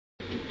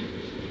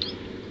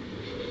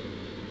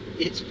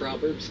It's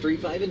Proverbs 3,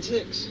 5, and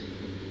 6.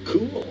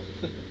 Cool.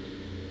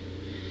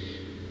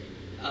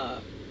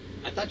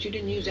 I thought you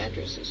didn't use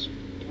addresses.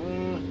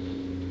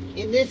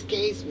 In this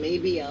case,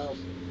 maybe I'll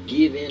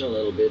give in a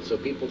little bit so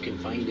people can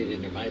find it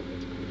in their Bible.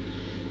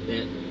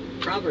 That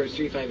Proverbs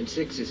 3, 5, and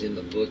 6 is in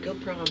the book of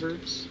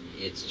Proverbs.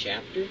 It's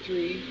chapter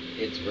 3,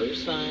 it's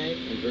verse 5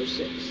 and verse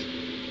 6.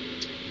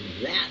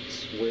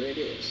 That's where it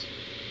is.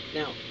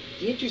 Now,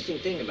 the interesting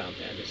thing about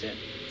that is that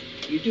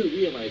you do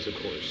realize, of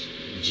course,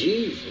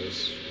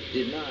 Jesus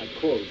did not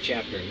quote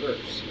chapter and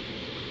verse.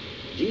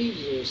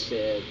 Jesus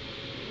said,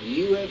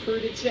 "You have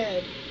heard it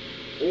said,"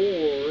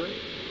 or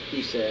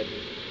he said,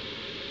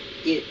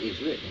 "It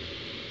is written."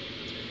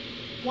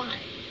 Why?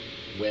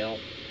 Well,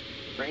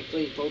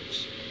 frankly,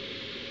 folks,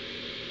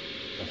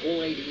 the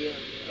whole idea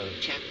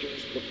of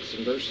chapters, books,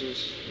 and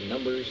verses, and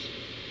numbers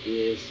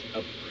is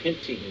a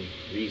printing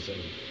reason,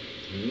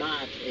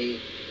 not a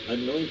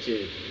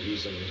anointed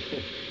reason.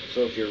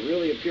 So if you're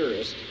really a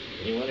purist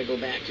and you want to go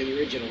back to the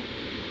original,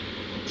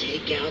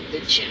 take out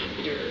the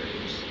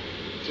chapters,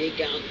 take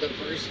out the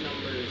verse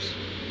numbers.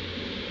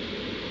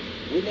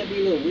 Wouldn't that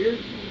be a little weird?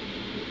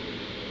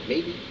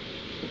 Maybe.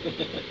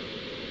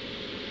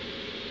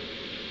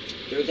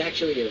 There's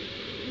actually a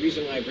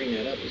reason why I bring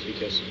that up is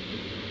because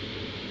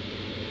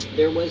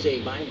there was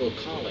a Bible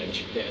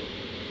college that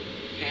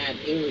had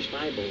English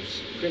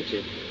Bibles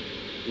printed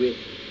with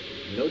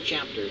no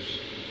chapters,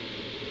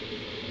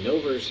 no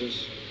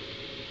verses,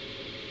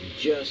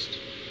 just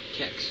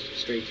text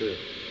straight through.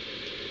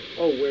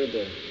 Oh, where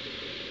the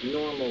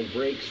normal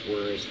breaks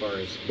were as far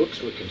as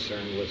books were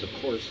concerned was, of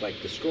course, like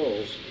the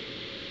scrolls,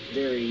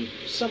 very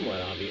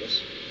somewhat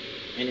obvious.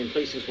 And in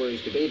places where it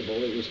was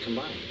debatable, it was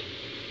combined.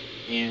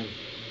 And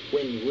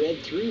when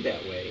read through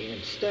that way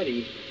and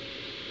studied,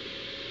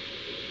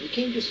 you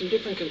came to some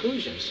different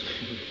conclusions.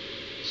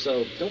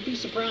 So don't be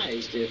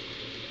surprised if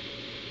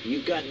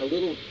you've gotten a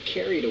little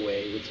carried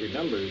away with your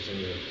numbers and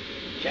your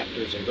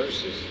chapters and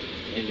verses,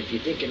 and if you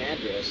think an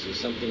address is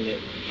something that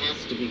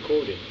has to be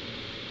quoted.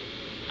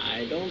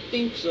 I don't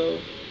think so.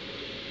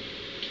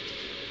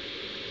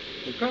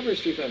 In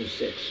Proverbs 3, 5, and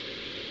 6,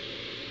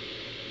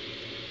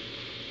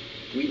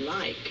 we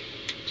like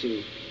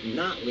to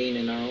not lean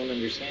in our own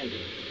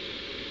understanding.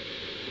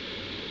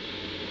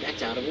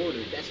 That's out of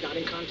order. That's not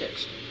in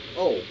context.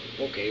 Oh,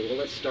 okay, well,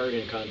 let's start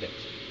in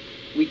context.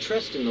 We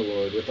trust in the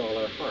Lord with all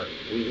our heart.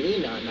 We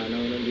lean not in our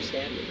own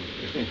understanding.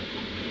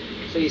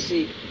 So you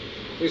see,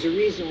 there's a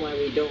reason why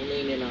we don't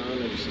lean in our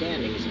own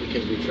understanding is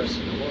because we trust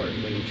in the Lord.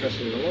 When you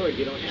trust in the Lord,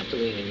 you don't have to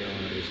lean in your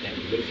own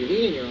understanding. But if you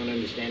lean in your own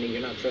understanding,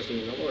 you're not trusting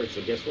in the Lord.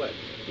 So guess what?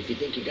 If you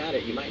think you got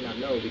it, you might not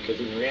know, because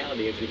in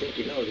reality, if you think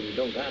you know, then you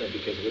don't got it,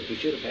 because what you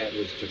should have had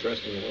was to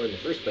trust in the Lord in the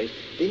first place.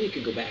 Then you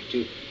could go back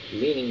to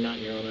leaning not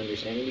in your own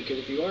understanding, because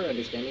if you are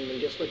understanding, then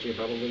guess what? You're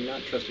probably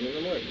not trusting in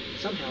the Lord.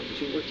 Somehow the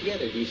two work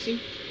together. Do you see?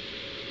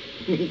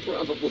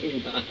 Probably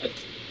not.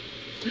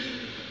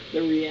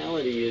 The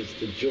reality is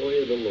the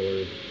joy of the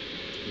Lord,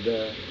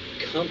 the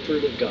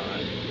comfort of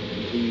God,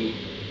 the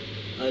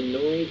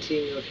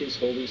anointing of His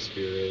Holy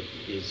Spirit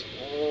is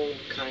all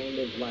kind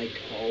of like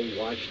all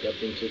washed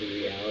up into the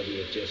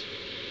reality of just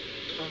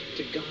talk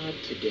to God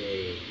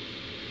today.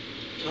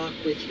 Talk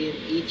with Him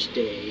each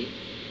day.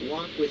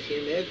 Walk with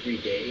Him every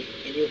day,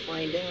 and you'll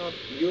find out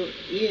you're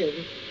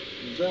in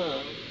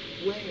the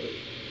way.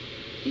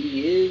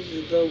 He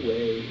is the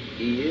way.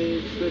 He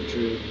is the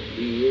truth.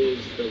 He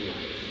is the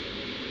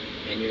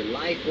life. And your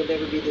life will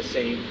never be the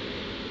same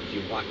if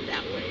you walk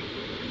that way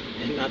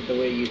and not the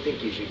way you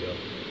think you should go.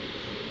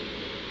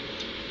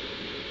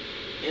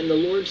 And the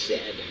Lord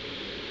said,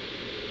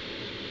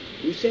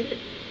 who said it?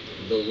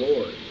 The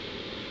Lord.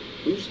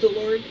 Who's the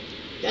Lord?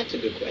 That's a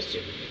good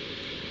question.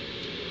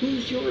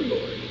 Who's your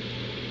Lord?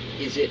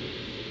 Is it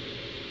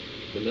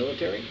the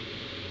military?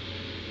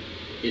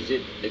 Is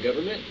it the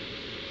government?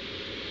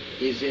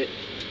 Is it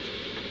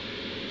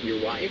your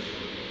wife?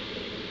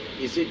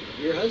 Is it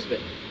your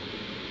husband?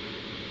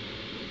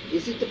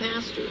 Is it the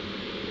pastor?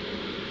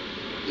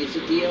 Is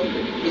it the elder?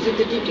 Is it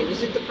the deacon?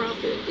 Is it the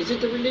prophet? Is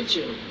it the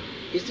religion?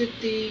 Is it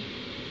the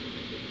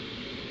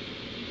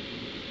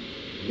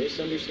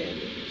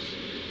misunderstandings?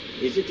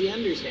 Is it the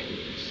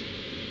understandings?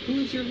 Who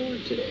is your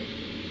Lord today?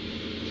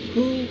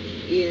 Who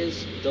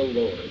is the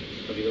Lord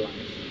of your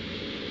life?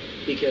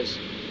 Because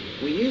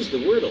we use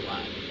the word a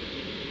lot,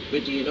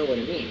 but do you know what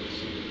it means?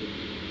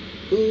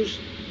 Who's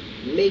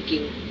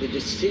making the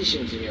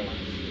decisions in your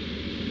life?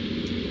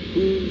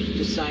 Who's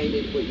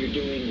decided what you're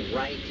doing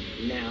right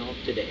now,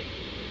 today?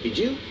 Did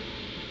you?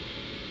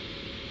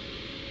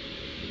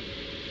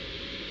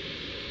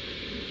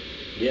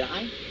 Did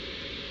I?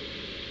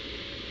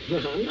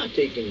 I'm not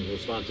taking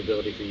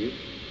responsibility for you.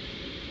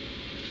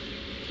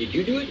 Did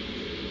you do it?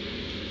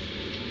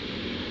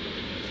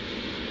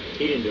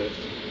 He didn't do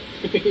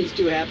it. He's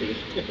too happy.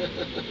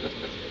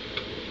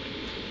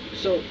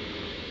 So,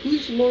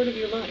 who's Lord of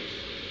your life?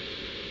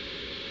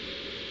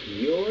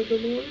 You're the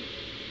Lord?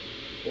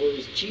 Or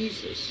is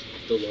Jesus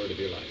the Lord of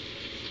your life?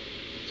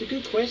 It's a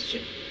good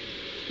question.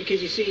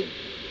 Because you see,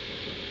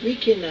 we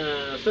can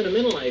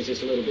fundamentalize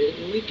this a little bit,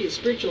 and we could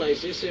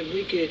spiritualize this, and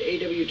we could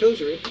A.W.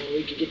 Tozer it, and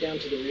we could get down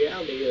to the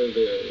reality of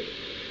the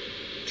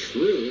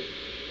truth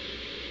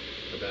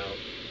about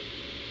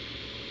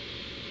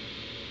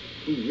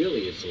who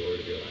really is the Lord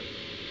of your life.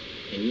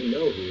 And you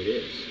know who it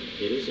is.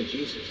 It isn't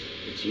Jesus.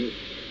 It's you.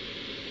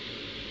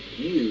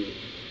 You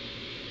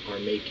are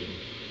making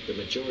the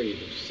majority of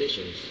the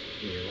decisions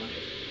in your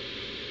life.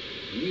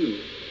 You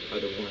are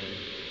the one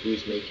who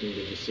is making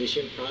the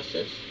decision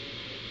process,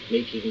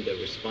 making the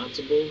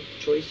responsible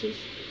choices,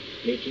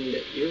 making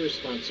the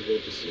irresponsible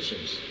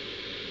decisions,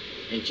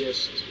 and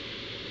just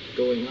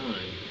going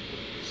on,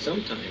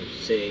 sometimes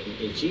saying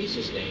in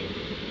Jesus' name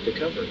to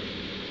cover,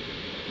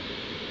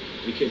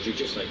 because you're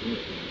just like me.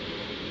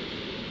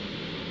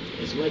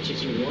 As much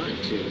as you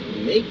want to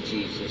make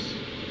Jesus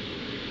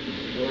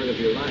Lord of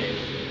your life,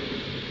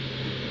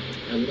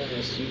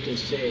 unless you can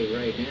say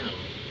right now,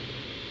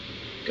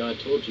 God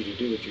told you to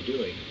do what you're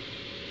doing,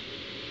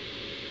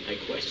 I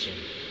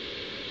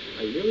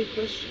really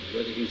question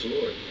whether He's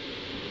Lord.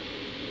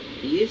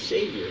 He is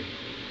Savior,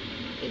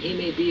 and He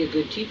may be a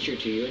good teacher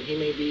to you, and He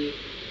may be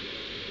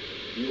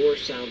your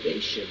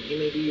salvation. He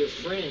may be your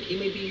friend. He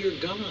may be your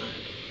God.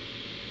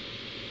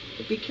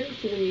 But be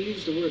careful when you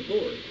use the word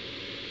Lord,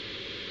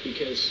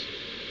 because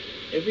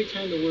every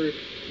time the word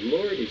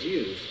Lord is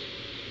used,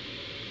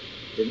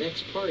 the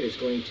next part is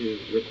going to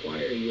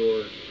require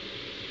your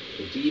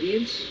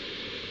obedience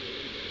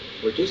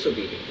or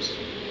disobedience.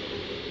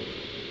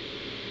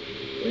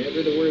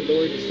 Whenever the word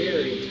Lord is there,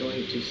 it's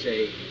going to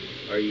say,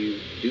 are you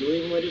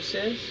doing what it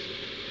says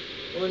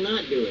or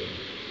not doing?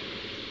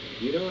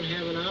 You don't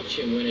have an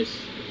option when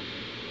it's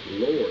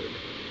Lord.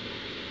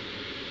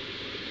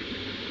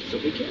 So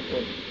be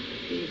careful.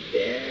 Be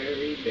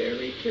very,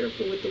 very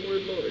careful with the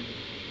word Lord.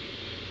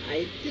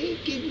 I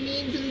think it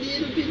means a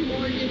little bit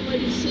more than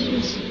what it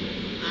seems.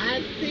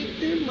 I think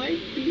there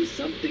might be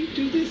something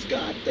to this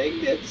God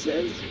thing that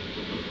says,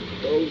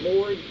 the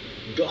Lord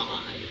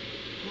God.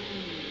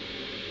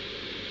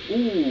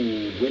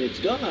 Ooh, when it's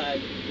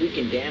God, we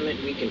can damn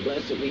it, we can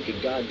bless it, we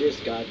can God this,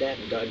 God that,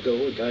 and God go,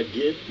 and God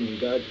get, and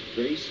God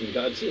grace, and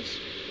God this.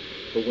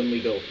 But when we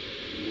go,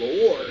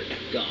 Lord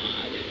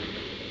God,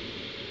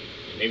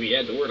 maybe you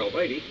add the word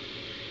Almighty,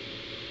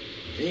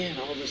 then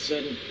all of a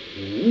sudden,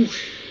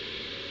 whoosh,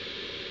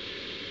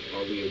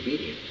 are we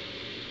obedient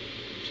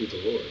to the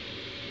Lord?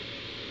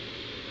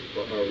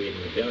 Or are we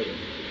in rebellion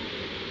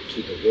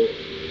to the Lord?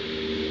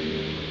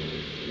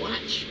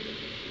 Watch.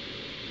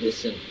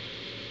 Listen.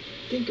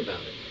 Think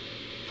about it.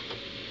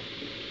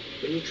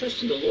 When you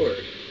trust in the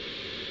Lord,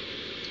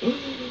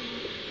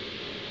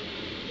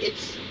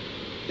 it's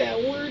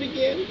that word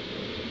again,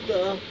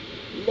 the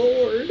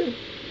Lord.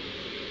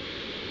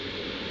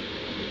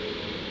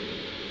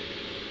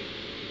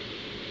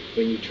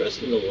 When you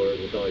trust in the Lord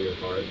with all your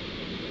heart,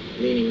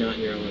 leaning not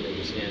in your own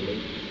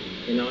understanding,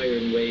 in all your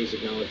ways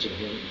acknowledging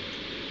Him,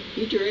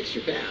 He directs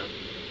your path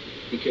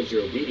because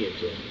you're obedient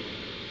to Him.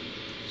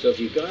 So if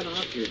you've gone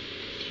off your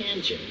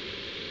tangent,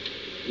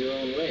 your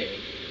own way,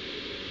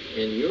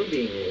 and you're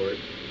being Lord,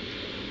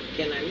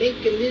 can I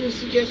make a little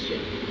suggestion?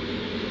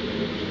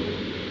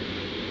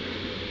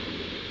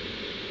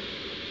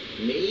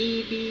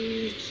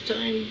 Maybe it's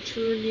time to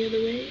turn the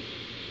other way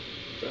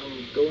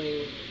from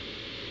going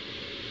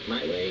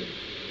my way,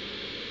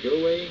 your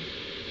way,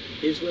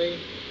 his way,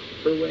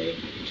 her way,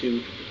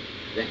 to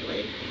that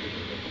way.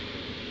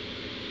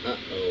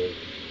 Uh-oh.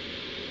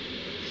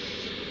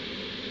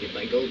 If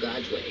I go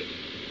God's way,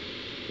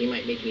 He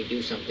might make me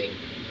do something.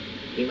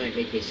 He might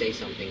make me say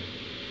something.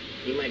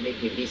 He might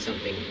make me be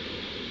something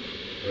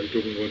I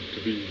don't want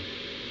to be.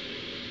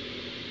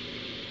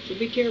 So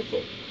be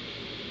careful.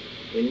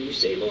 When you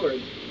say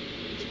Lord,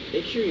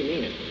 make sure you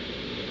mean it.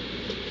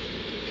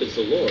 Because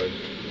the Lord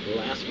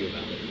will ask you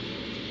about it.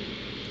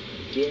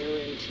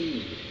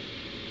 Guaranteed.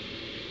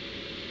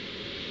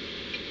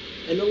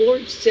 And the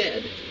Lord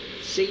said,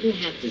 Satan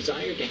hath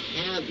desired to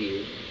have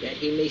you, that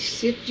he may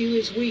sift you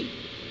as wheat.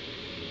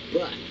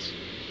 But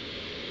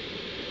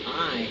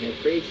I have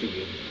prayed for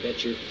you,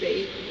 that your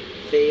faith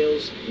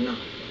fails not.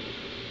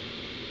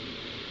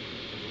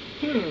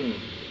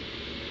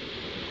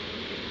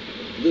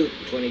 Luke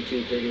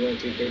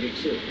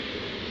 22:31-32.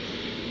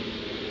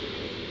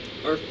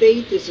 Our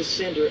faith is the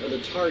center of the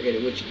target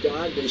at which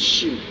God does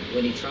shoot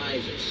when He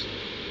tries us.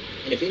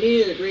 And if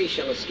any of the grace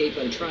shall escape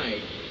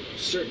untried,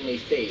 certainly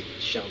faith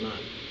shall not.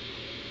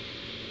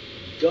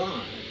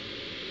 God,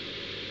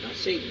 not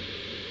Satan,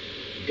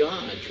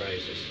 God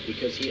tries us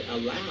because He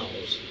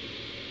allows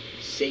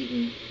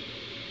Satan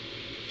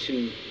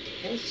to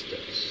test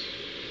us,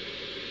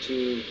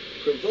 to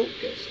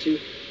provoke us, to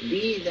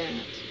be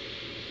that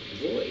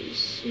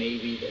voice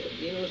maybe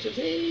that, says,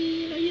 hey,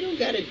 you don't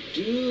got to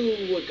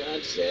do what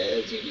God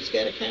says. You just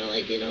got to kind of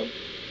like,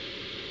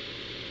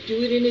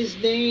 do it in His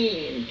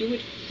name. Do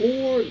it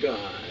for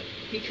God.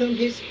 Become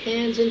His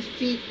hands and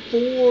feet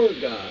for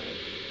God.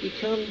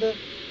 Become the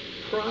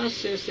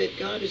process that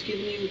God has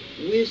given you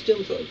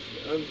wisdom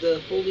of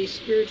the Holy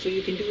Spirit so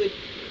you can do it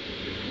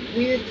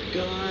with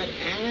God,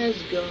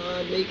 as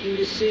God, making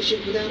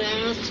decisions without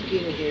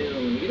asking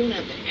Him. You don't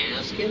have to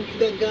ask Him. You've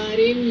got God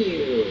in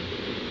you.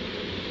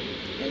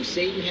 And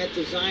Satan hath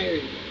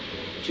desired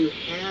to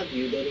have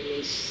you, that he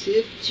may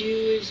sift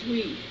you as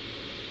wheat.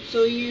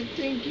 So you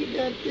think you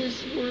got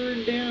this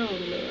word down,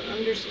 the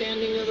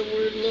understanding of the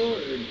word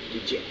Lord.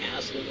 Did you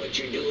ask Him what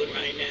you're doing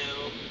right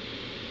now?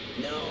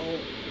 No.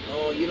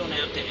 Oh, you don't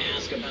have to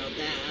ask about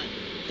that.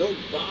 Don't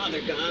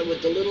bother God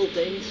with the little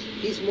things.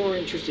 He's more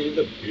interested in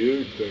the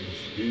big things.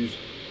 He's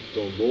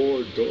the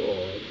Lord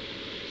God.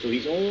 So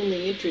He's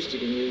only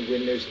interested in you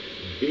when there's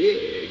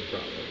big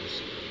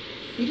problems.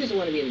 He doesn't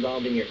want to be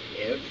involved in your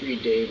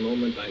everyday,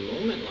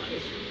 moment-by-moment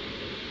life.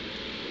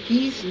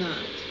 He's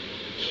not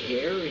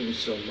caring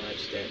so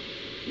much that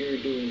you're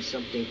doing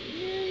something.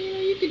 Yeah,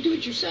 you can do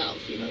it yourself.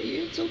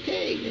 It's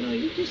okay.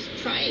 You just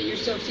try it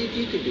yourself, see if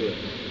you can do it.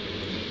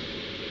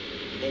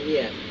 And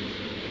yet,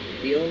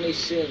 the only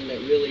sin that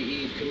really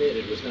Eve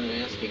committed was not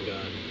asking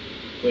God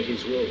what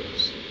His will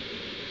was.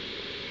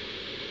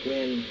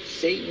 When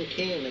Satan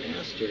came and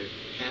asked her,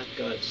 hath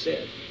God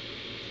said?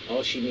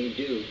 All she need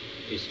do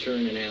is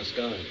turn and ask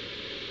God,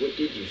 what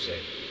did you say?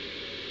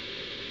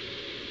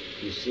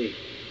 You see,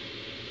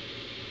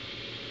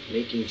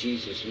 making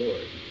Jesus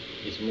Lord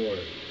is more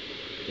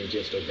than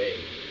just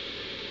obeying.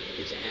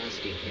 It's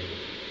asking Him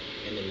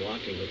and then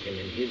walking with Him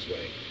in His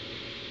way.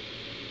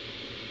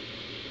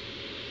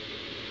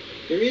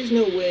 There is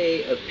no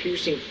way of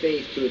piercing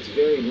faith to its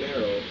very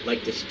marrow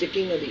like the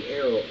sticking of the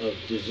arrow of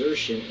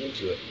desertion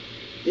into it.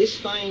 This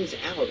finds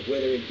out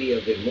whether it be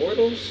of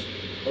immortals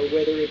or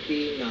whether it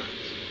be not.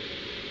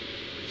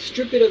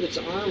 Strip it of its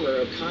armor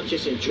of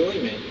conscious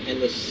enjoyment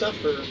and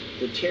suffer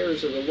the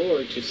terrors of the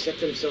Lord to set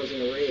themselves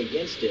in array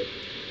against it,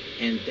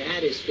 and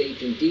that is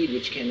faith indeed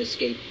which can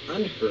escape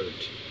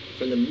unhurt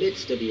from the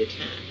midst of the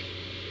attack.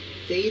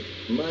 Faith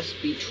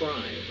must be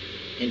tried,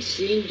 and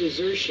seeing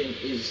desertion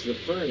is the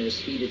furnace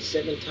heated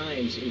 7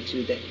 times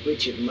into that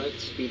which it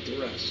must be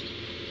thrust.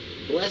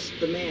 Blessed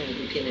the man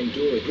who can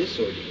endure this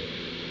ordeal.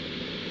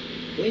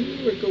 When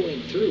you are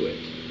going through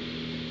it,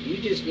 you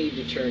just need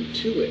to turn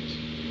to it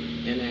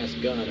and ask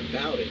God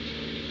about it,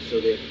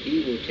 so that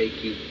He will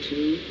take you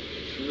to,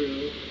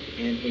 through,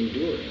 and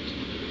endure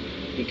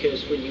it.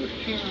 Because when you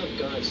have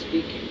God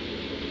speaking,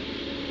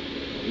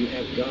 you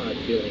have God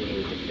filling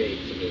you with the faith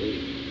to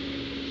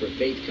believe. For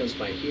faith comes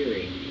by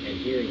hearing, and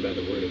hearing by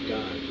the Word of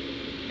God.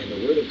 And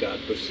the Word of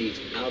God proceeds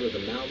out of the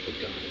mouth of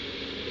God.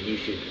 And you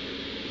should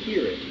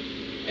hear it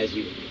as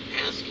you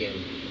ask Him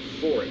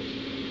for it,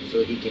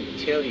 so He can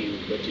tell you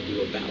what to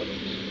do about it.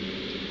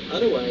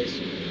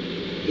 Otherwise,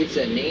 it's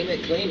a name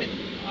it, claim it.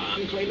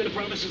 I'm claiming the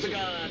promises of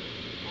God.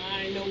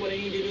 I know what I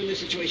need to do in this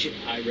situation.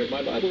 I read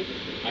my Bible.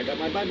 I got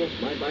my Bible.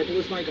 My Bible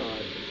is my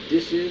God.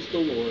 This is the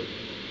Lord.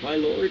 My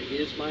Lord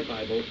is my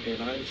Bible,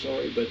 and I'm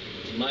sorry, but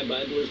my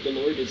Bible is the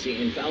Lord. It's the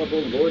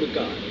infallible Lord of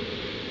God.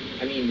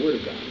 Word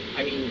of God.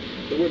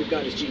 The Word of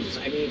God is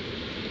Jesus.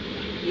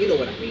 You know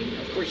what I mean.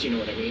 Of course you know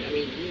what I mean.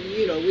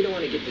 We don't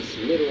want to get this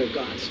literal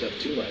God stuff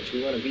too much.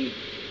 We want to be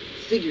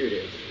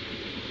figurative,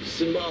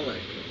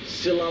 symbolic,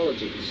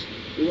 philologies.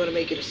 We want to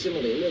make it a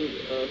simile, a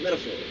little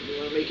metaphor. We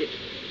want to make it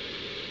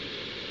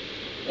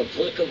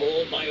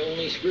applicable by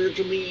only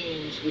spiritual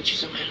means, which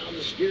somehow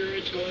the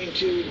Spirit's going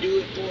to do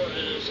it for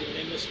us, and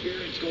then the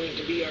Spirit's going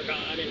to be our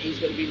God, and He's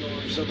going to be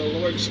Lord. So the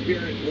Lord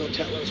Spirit will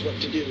tell us what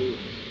to do.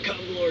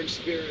 Come, Lord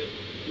Spirit,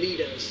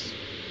 lead us.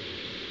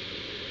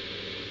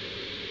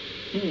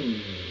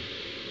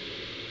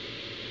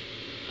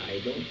 I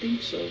don't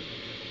think so.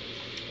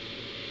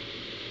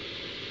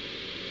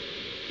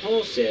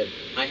 Paul said,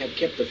 I have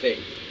kept the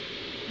faith.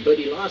 But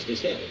he lost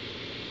his head.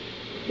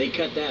 They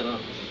cut that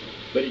off.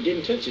 But it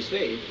didn't touch his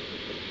faith.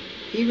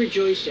 He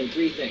rejoiced in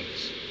 3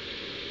 things.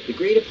 The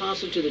great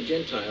apostle to the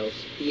Gentiles,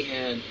 he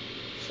had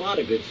fought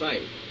a good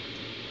fight.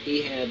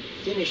 He had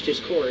finished his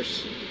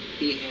course.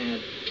 He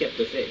had kept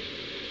the faith.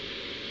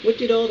 What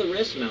did all the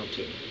rest amount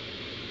to?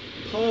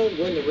 Paul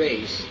won the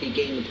race, he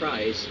gained the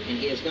prize, and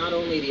he has not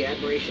only the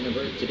admiration of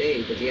earth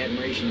today, but the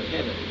admiration of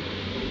heaven.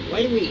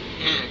 Why do we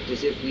act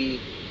as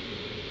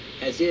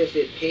if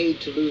it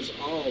paid to lose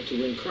all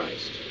to win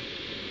Christ?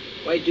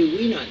 Why do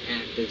we not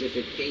act as if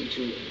it paid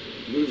to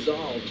lose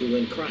all to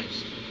win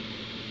Christ?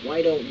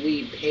 Why don't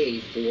we pay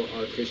for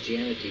our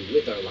Christianity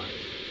with our life?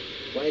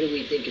 Why do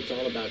we think it's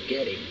all about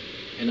getting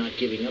and not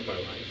giving up our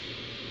life?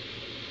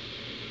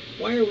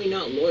 Why are we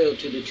not loyal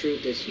to the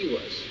truth as he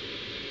was?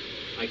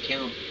 I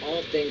count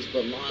all things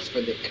but loss for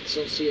the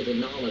excellency of the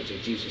knowledge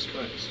of Jesus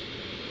Christ.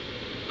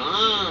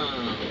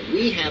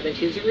 We haven't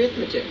his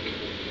arithmetic.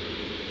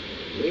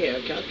 We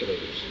have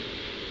calculators.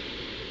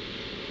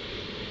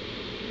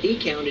 He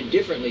counted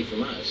differently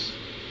from us.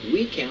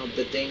 We count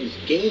the things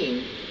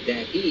gained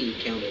that he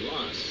counted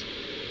loss.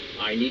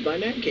 I need my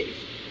man cave.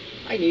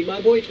 I need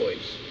my boy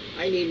toys.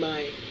 I need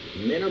my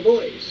men are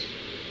boys.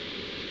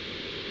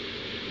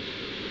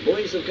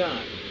 Boys of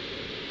God.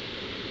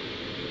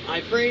 I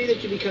pray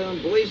that you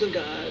become boys of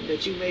God,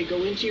 that you may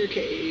go into your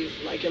cave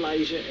like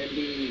Elijah and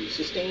be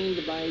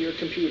sustained by your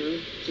computer,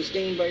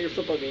 sustained by your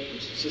football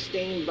games,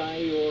 sustained by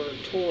your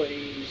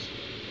toys,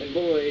 and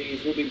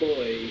boys will be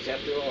boys.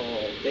 After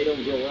all, they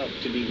don't grow up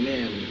to be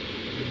men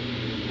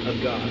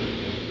of God.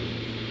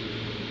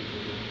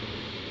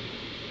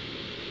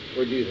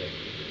 Or do they?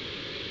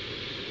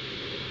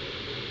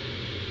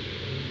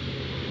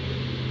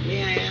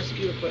 May I ask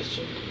you a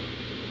question?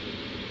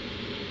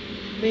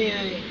 May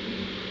I?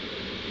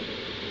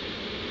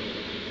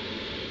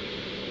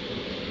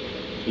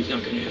 He's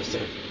not going to ask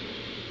that.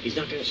 He's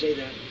not going to say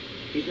that.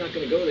 He's not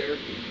going to go there,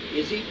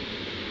 is he?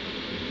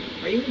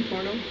 Are you in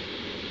porno?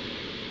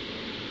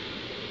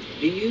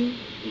 Do you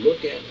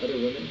look at other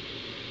women?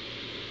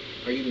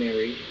 Are you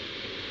married?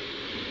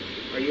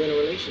 Are you in a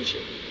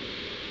relationship?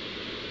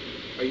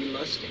 Are you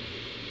lusting?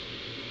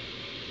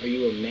 Are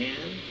you a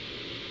man?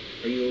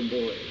 Are you a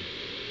boy?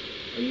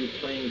 Are you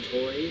playing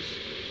toys?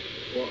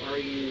 Or are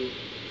you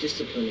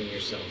disciplining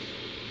yourself?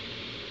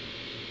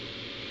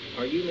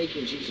 Are you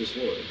making Jesus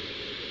Lord?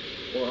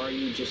 Or are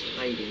you just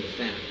hiding the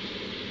fact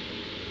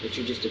that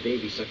you're just a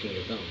baby sucking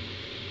your thumb?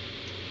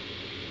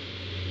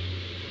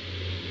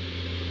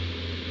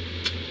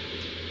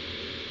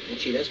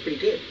 Actually, that's pretty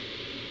good.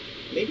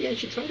 Maybe I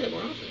should try that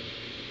more often.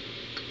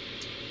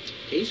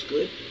 Tastes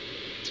good.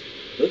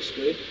 Looks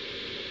good.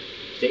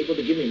 It's able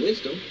to give me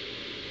wisdom.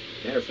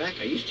 Matter of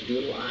fact, I used to do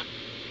it a lot.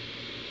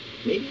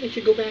 Maybe I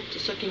should go back to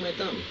sucking my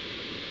thumb.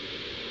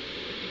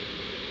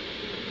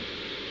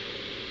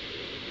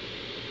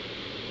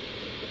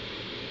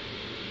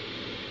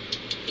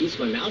 Keeps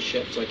my mouth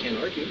shut so I can't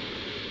argue.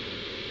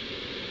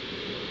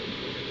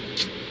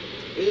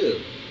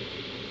 Ew.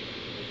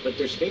 But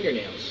there's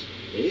fingernails.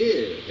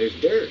 Ew. There's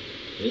dirt.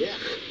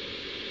 Yuck.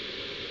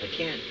 I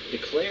can't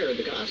declare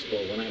the gospel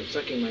when I'm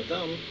sucking my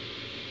thumb.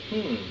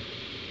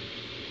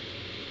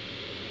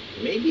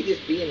 Maybe this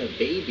being a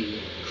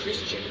baby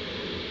Christian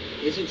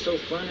isn't so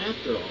fun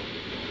after all.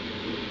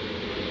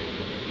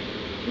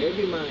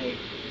 Maybe my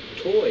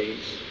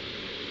toys,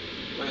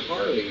 my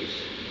Harleys,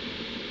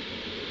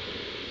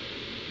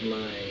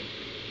 my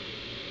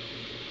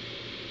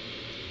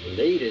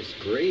latest,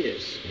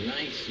 greatest,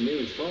 nice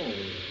new phone,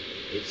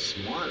 it's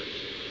smart,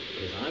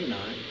 because I'm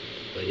not,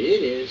 but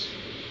it is.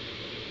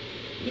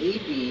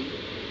 Maybe,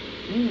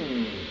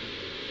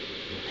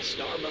 my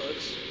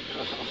Starbucks,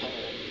 oh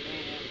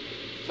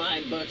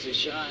man, $5 a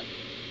shot.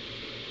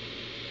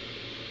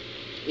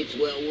 It's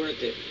well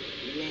worth it.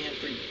 Man,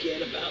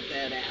 forget about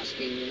that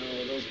asking,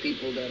 those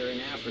people that are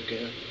in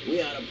Africa.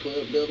 We ought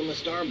to build them a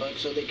Starbucks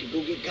so they could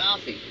go get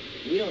coffee.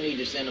 We don't need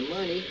to send them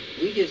money.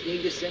 We just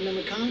need to send them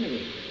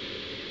economy.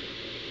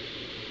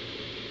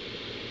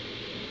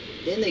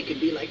 Then they could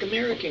be like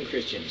American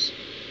Christians.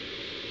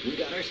 We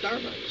got our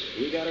Starbucks.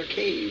 We got our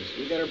caves.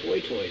 We got our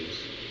boy toys.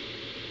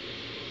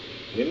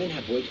 Women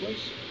have boy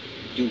toys?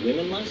 Do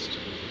women lust?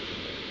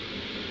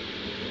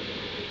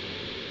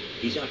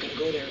 He's not going to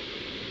go there.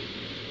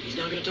 He's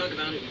not going to talk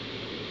about it.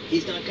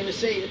 He's not going to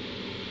say it.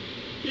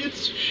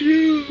 It's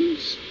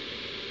shoes.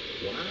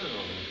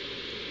 Wow.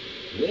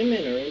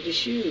 Women are into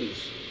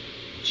shoes.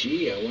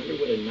 Gee, I wonder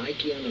what a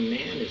Nike on a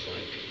man is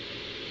like.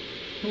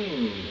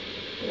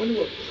 I wonder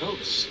what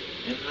pumps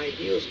and high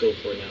heels go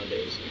for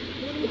nowadays.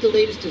 I wonder what the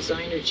latest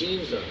designer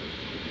jeans are.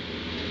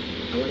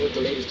 I wonder what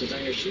the latest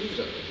designer shoes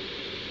are.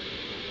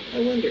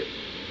 I wonder,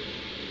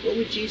 what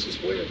would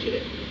Jesus wear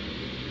today?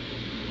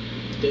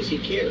 Does he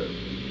care?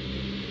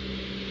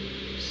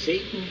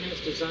 Satan has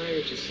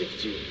desire to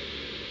sift you,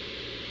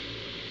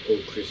 O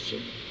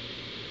Christian,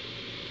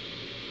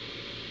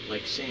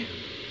 like sand.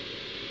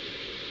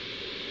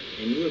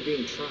 And you are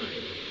being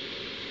tried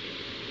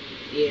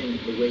in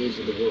the ways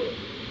of the world.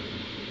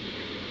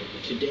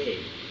 Today,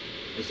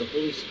 as the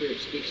Holy Spirit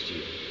speaks to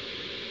you,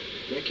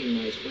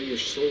 recognize where your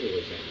soul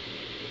is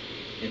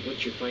at and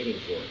what you're fighting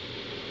for.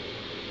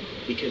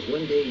 Because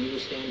one day you will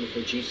stand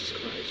before Jesus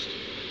Christ.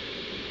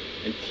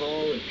 And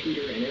Paul and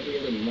Peter and every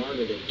other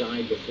martyr that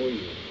died before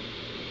you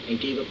and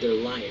gave up their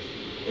life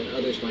that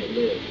others might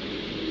live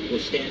will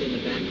stand in the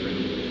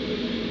background,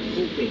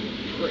 hoping,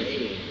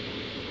 praying,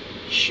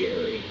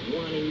 sharing,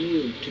 wanting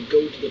you to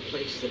go to the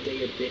place that they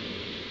have been,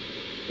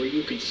 where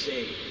you could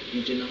say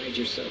you denied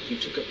yourself, you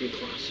took up your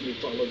cross and you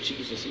followed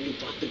Jesus and you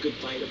fought the good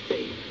fight of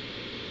faith.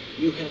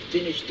 You have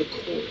finished the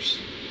course.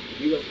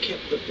 You have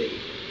kept the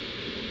faith.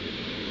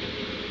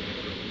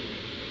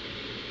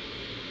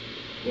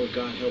 Lord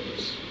God, help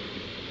us.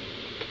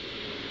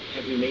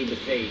 Have we made the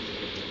faith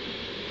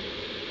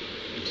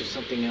into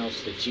something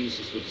else that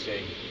Jesus would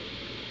say,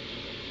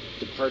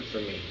 depart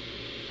from me,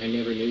 I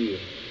never knew you.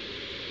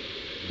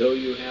 Though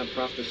you have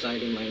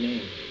prophesied in my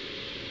name,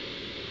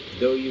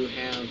 though you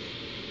have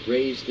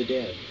raised the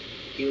dead,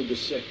 healed the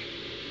sick,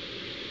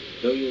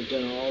 though you have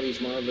done all these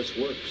marvelous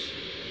works,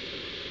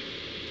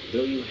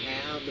 though you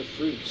have the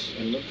fruits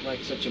and look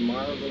like such a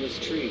marvelous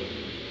tree,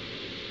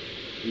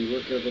 you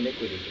worker of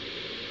iniquity,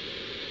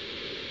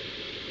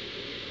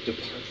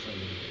 depart from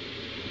me.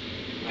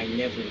 I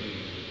never knew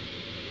you.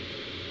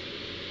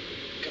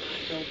 God,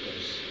 help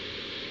us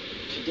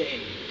to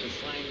today to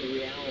find the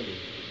reality.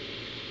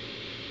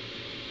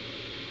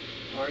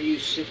 Are you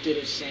sifted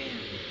as sand?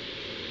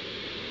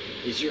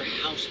 Is your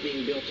house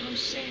being built on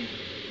sand?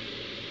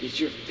 Is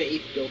your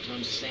faith built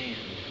on sand?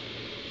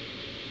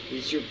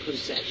 Is your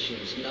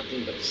possessions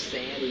nothing but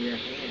sand in your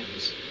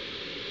hands?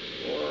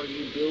 Or are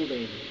you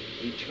building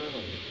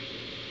eternally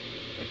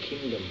a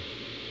kingdom,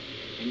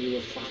 and you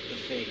have fought the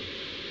faith?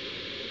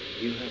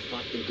 You have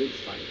fought the good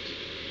fight.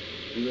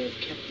 You have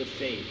kept the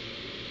faith.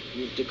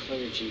 You have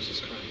declared Jesus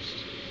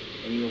Christ,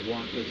 and you have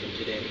walked with him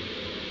today.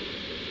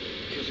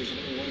 Because there's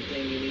only one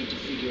thing you need to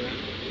figure out.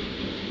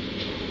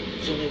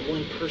 There's only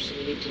one person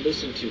you need to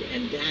listen to,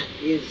 and that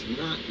is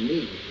not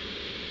me.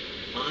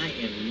 I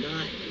am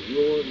not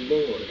your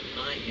Lord.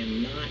 I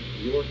am not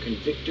your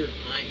convictor.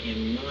 I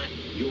am not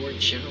your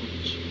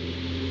challenge.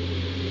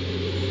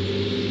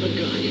 But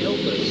God help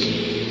us.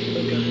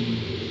 But God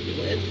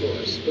bled for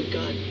us. But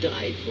God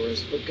died for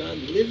us. But God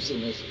lives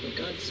in us. But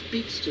God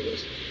speaks to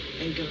us.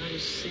 And God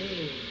is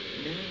saying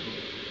now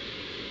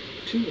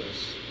to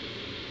us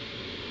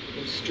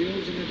in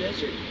streams in the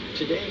desert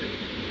today,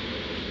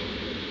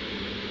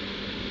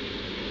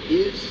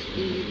 is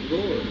he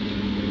Lord?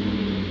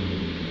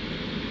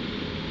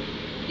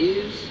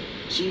 Is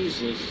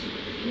Jesus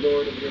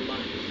Lord of your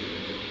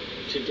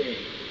life today?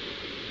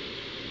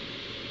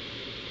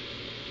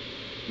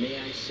 May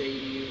I say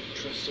to you,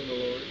 trust in the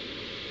Lord?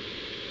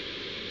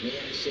 May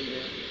I say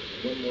that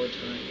one more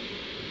time?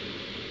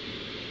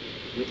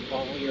 With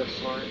all your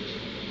heart,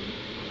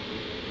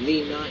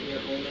 lean not in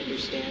your own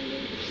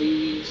understanding,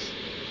 please,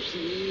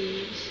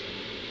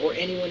 or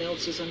anyone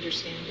else's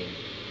understanding.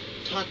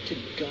 Talk to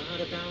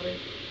God about it.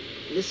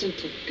 Listen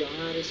to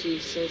God as he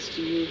says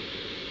to you,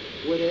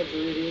 whatever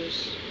it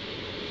is,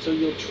 so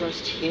you'll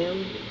trust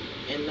him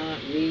and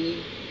not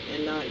me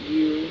and not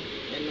you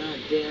and not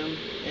them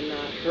and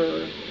not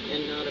her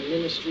and not a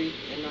ministry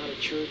and not a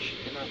church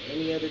and not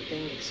any other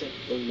thing except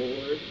the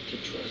Lord to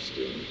trust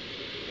in.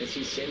 As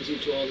he sends you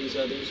to all these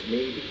others,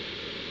 maybe.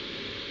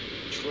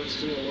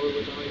 Trust in the Lord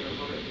with all your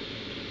heart.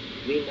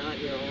 Lean not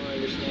in your own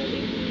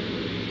understanding.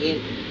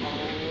 In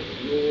all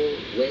your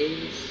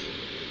ways,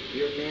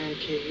 your man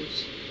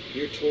caves,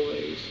 your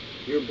toys,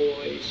 your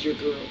boys, your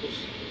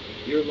girls,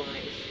 your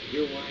life,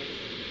 your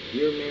wife,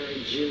 your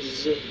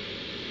marriages,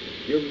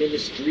 your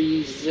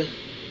ministries,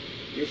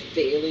 your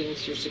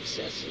failings, your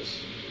successes.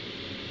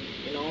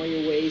 In all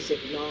your ways,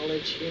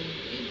 acknowledge him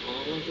in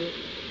all of it.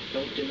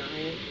 Don't deny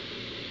it.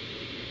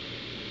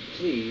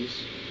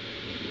 Please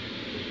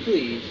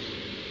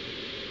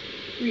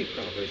read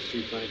Proverbs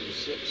 3, 5, and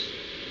 6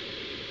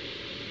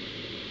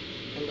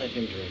 and let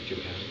him direct your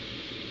path.